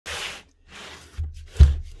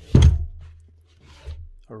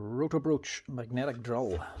a Rotabroach magnetic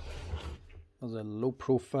drill. This is a low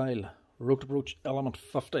profile Rotabroach Element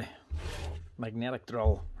 50 magnetic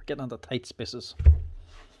drill. We're getting into tight spaces.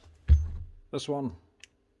 This one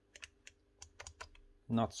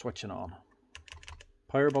not switching on.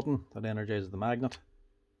 Power button that energizes the magnet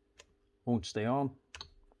won't stay on.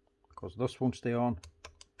 Because this won't stay on,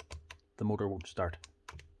 the motor won't start.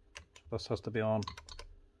 This has to be on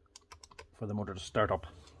for the motor to start up.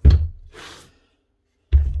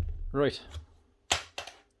 Right.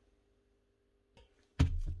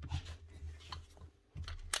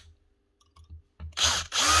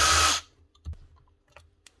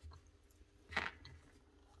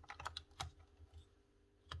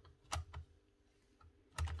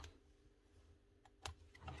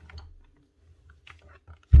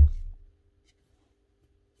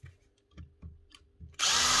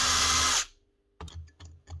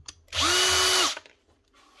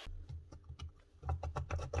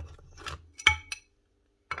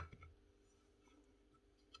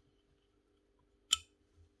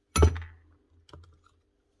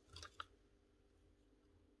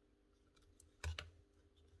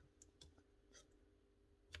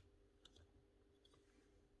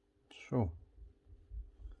 So,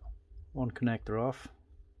 one connector off.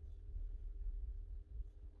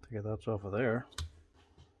 To get that's off of there.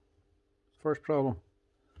 First problem,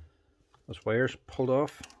 this wire's pulled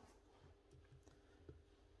off.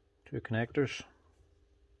 Two connectors.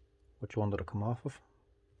 Which one did it come off of?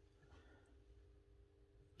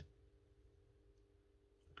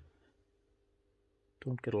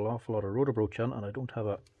 Don't get an awful lot of Rotabroach in, and I don't have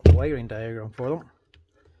a wiring diagram for them.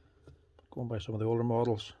 Going by some of the older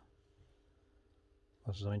models,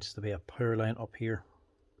 this seems to be a power line up here.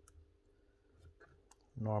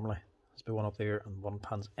 Normally, there's be one up there and one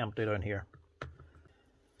pan's empty down here.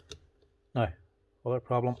 Now, other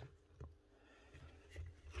problem.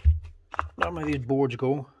 Normally these boards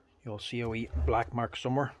go, you'll see a wee black mark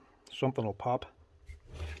somewhere. Something will pop.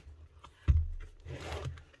 But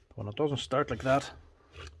when it doesn't start like that,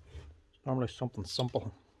 it's normally something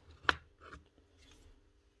simple.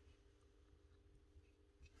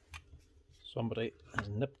 Somebody has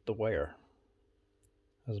nipped the wire.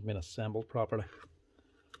 Hasn't been assembled properly.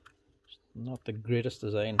 It's not the greatest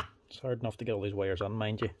design. It's hard enough to get all these wires on,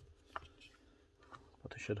 mind you.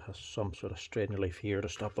 But they should have some sort of straightening relief here to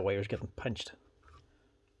stop the wires getting pinched.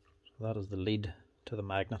 So that is the lead to the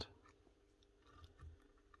magnet.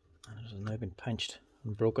 And it has now been pinched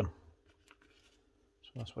and broken. So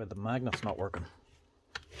that's why the magnet's not working.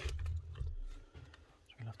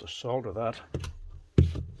 So we'll have to solder that.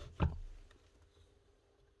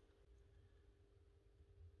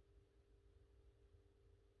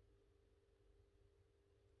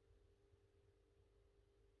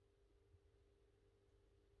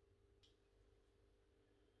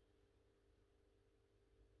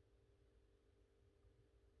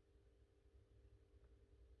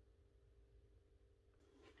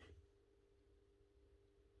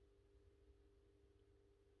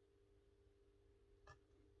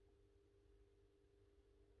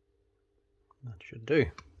 That should do.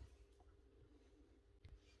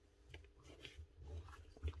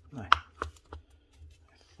 Now,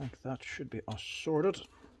 I think that should be all sorted.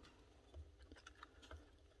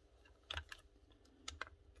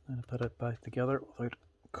 And put it back together without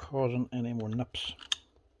causing any more nips.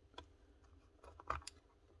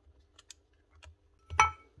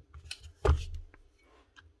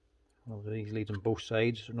 Well, these leads on both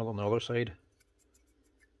sides, not on the other side.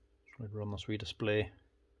 So I'd run this wee display.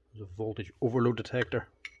 There's a voltage overload detector.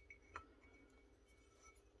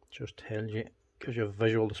 Just tells you, gives you a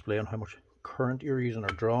visual display on how much current you're using or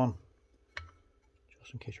drawing,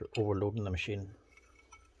 just in case you're overloading the machine.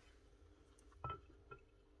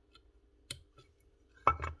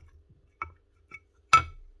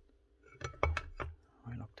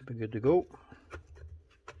 Right up to be good to go.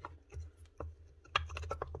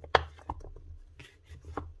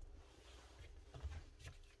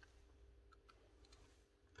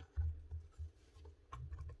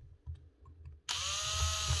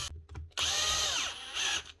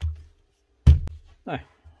 Now,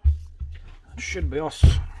 that should be us.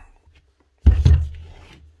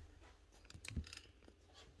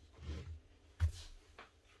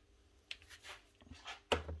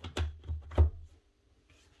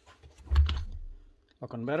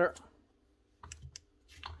 Looking better.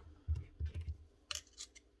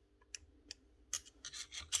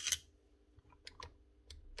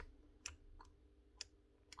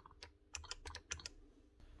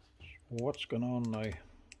 What's going on now?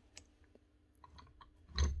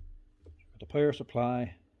 The power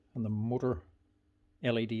supply and the motor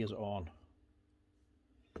LED is on.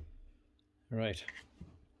 Right.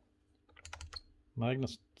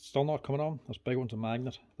 Magnet's still not coming on. This big one's a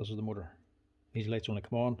magnet. This is the motor. These lights only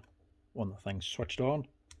come on when the thing's switched on.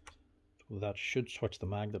 So that should switch the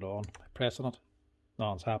magnet on by pressing it.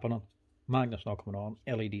 Nothing's happening. Magnet's not coming on.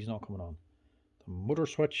 LED's not coming on. The motor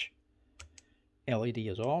switch, LED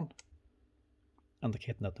is on,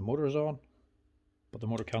 indicating that the motor is on, but the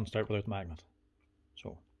motor can't start without the magnet.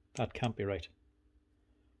 So that can't be right.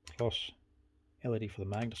 Plus LED for the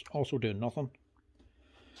magnet's also doing nothing.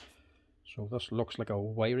 So this looks like a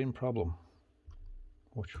wiring problem,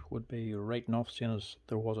 which would be right enough, seeing as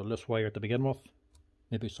there was a loose wire to begin with.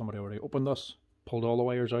 Maybe somebody already opened this, pulled all the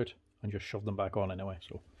wires out, and just shoved them back on anyway.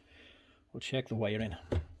 So we'll check the wiring.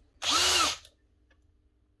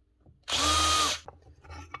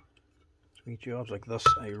 Sweet jobs like this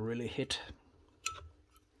I really hate.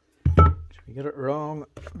 If you get it wrong,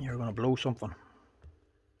 you're going to blow something.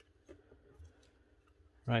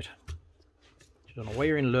 Right, she's on a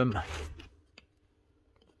wiring loom.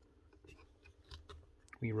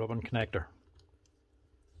 Wee rubbing connector.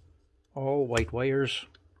 All white wires.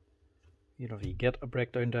 You know, if you get a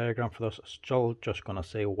breakdown diagram for this, it's still just going to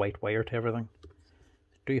say white wire to everything.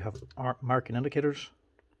 They do have marking indicators,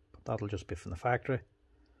 but that'll just be from the factory.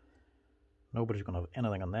 Nobody's going to have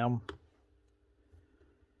anything on them.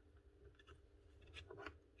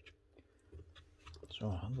 So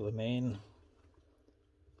onto the main.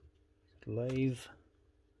 Live.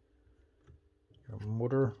 Your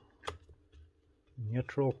motor,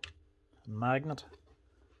 neutral, and magnet,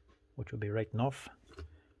 which will be right enough.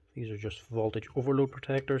 These are just voltage overload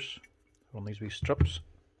protectors on these wee strips.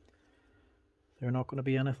 They're not going to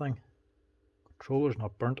be anything. Controller's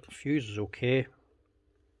not burnt. Fuse is okay.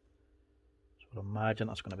 So I'd imagine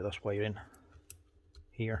that's going to be this wiring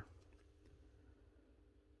here.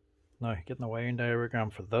 Now, getting a wiring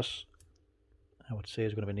diagram for this, I would say,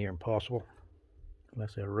 is going to be near impossible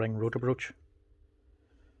unless I ring Rotabroach.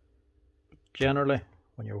 Generally,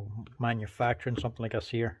 when you're manufacturing something like this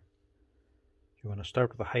here, you're going to start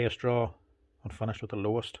with the highest draw and finish with the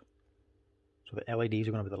lowest. So the LEDs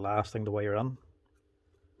are going to be the last thing to wire in,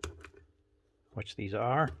 which these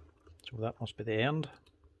are. So that must be the end.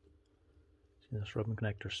 See this ribbon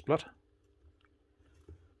connector split.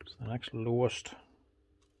 So the next lowest,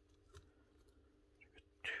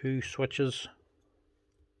 two switches.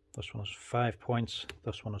 This one is 5 points,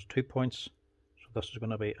 this one is 2 points. So this is going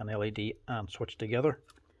to be an LED and switch together.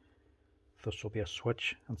 This will be a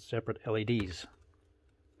switch and separate LEDs.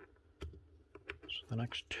 So the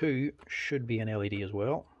next two should be an LED as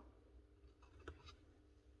well,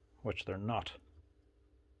 which they're not.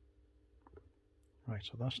 Right,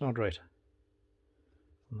 so that's not right.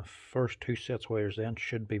 And the first two sets of wires then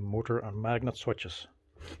should be motor and magnet switches.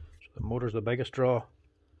 So the motor's the biggest draw.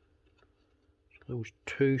 So those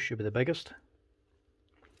two should be the biggest.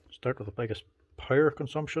 Start with the biggest power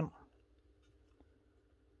consumption.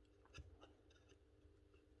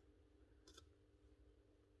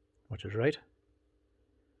 Which is right.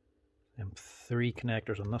 Them three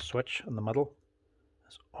connectors on this switch in the middle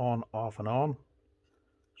is on, off and on.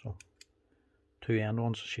 So two end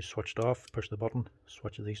ones she switched off, push the button,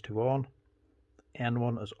 switches these two on. The end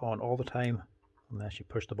one is on all the time unless you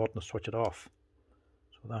push the button to switch it off.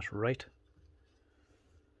 So that's right.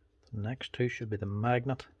 The next two should be the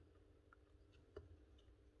magnet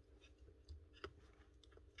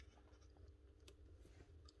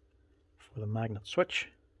for the magnet switch,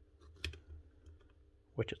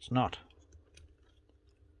 which it's not.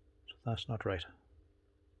 So that's not right.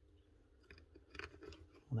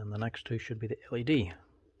 And then the next two should be the LED.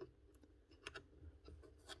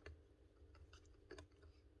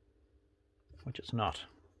 Which it's not.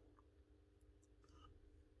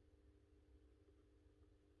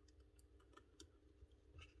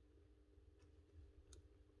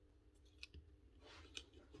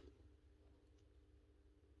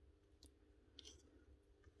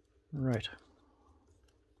 Right.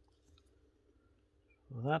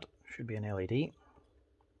 So that should be an LED,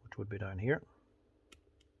 which would be down here.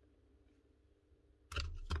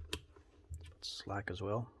 It's slack as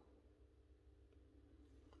well.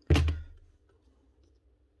 And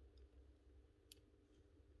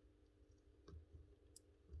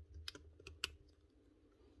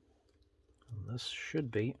this should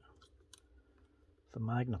be the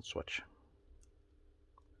magnet switch.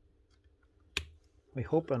 We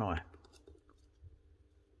hope anyway.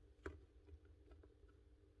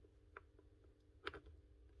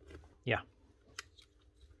 Yeah.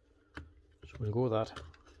 So we'll go with that.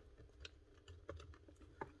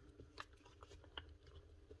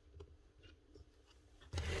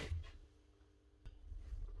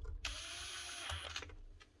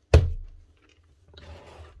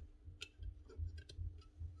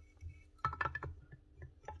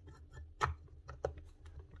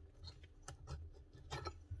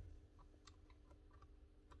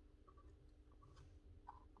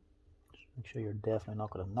 Make sure you're definitely not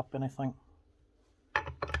going to nip anything.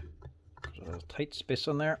 There's a tight space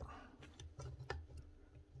in there.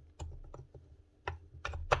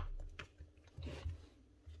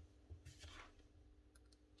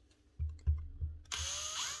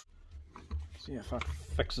 See if that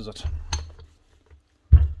fixes it.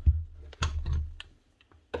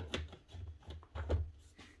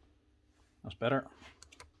 That's better.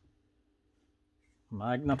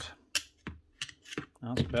 Magnet.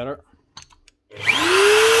 That's better.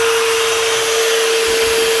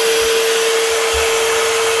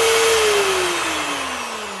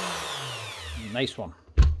 Nice one.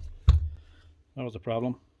 That was the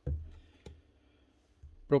problem.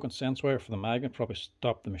 Broken sense wire for the magnet probably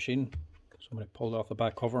stopped the machine. Somebody pulled off the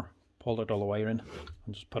back cover, pulled out all the wiring,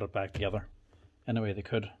 and just put it back together any way they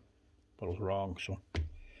could, but it was wrong, so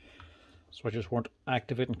switches weren't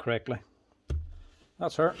activating correctly.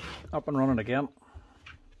 That's her, up and running again.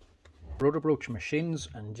 Rotabroach machines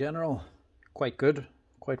in general, quite good,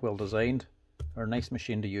 quite well designed. They're a nice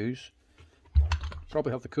machine to use.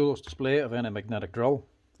 Probably have the coolest display of any magnetic drill.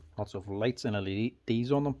 Lots of lights and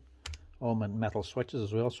LEDs on them, all metal switches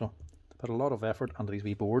as well, so they put a lot of effort into these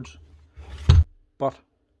wee boards. But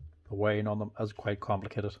the wiring on them is quite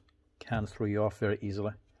complicated, can throw you off very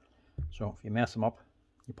easily. So if you mess them up,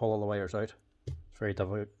 you pull all the wires out, it's very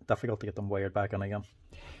difficult to get them wired back in again.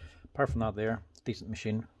 Apart from that there, it's a decent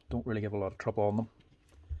machine, don't really give a lot of trouble on them.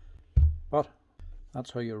 But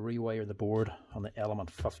that's how you rewire the board on the Element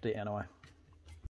 50 anyway.